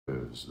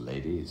Cheers,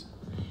 ladies.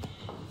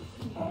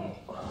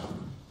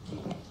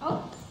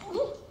 Oh.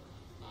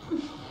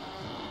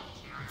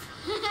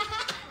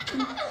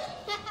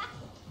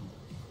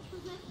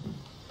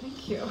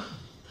 Thank you.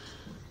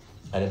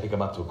 I didn't pick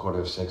them up till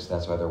 6:15.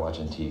 That's why they're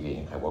watching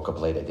TV. I woke up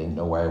late. I didn't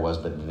know where I was,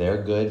 but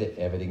they're good.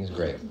 Everything's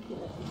great.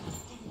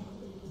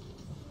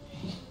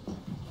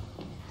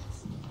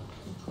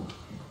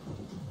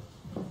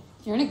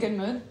 You're in a good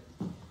mood.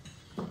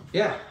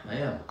 Yeah, I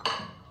am.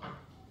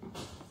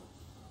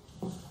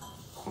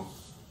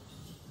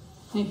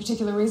 Any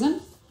particular reason?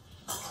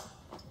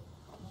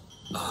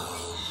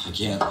 I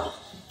can't.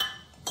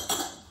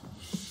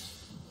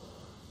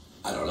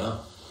 I don't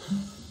know.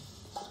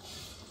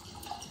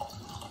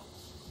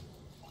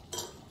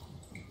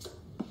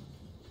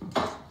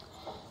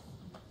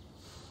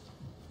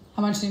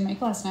 How much did you make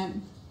last night?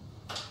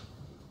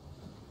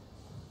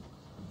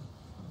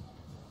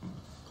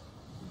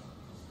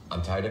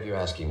 I'm tired of you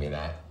asking me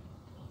that,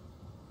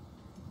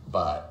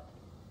 but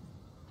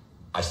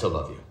I still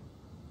love you.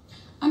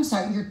 I'm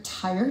sorry, you're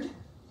tired?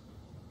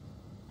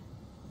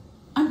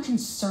 I'm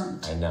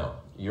concerned. I know.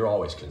 You're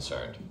always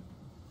concerned.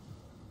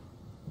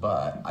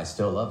 But I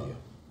still love you.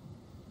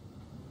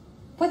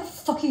 Why the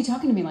fuck are you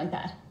talking to me like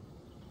that?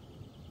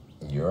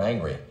 You're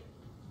angry.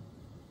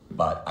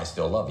 But I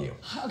still love you.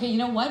 Okay, you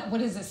know what? What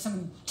is this?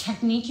 Some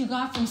technique you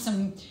got from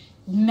some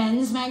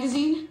men's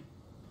magazine?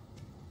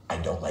 I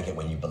don't like it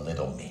when you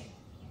belittle me.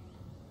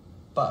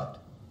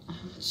 But Oh,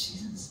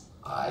 Jesus.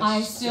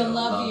 I still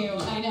love you.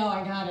 I know,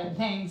 I got it.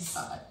 Thanks.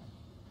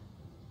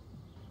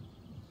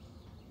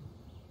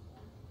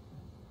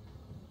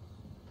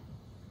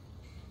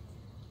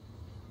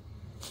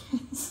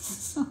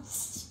 So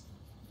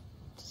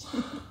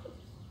stupid.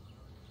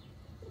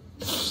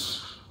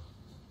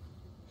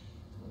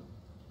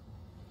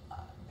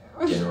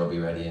 Dinner will be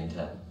ready in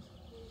 10.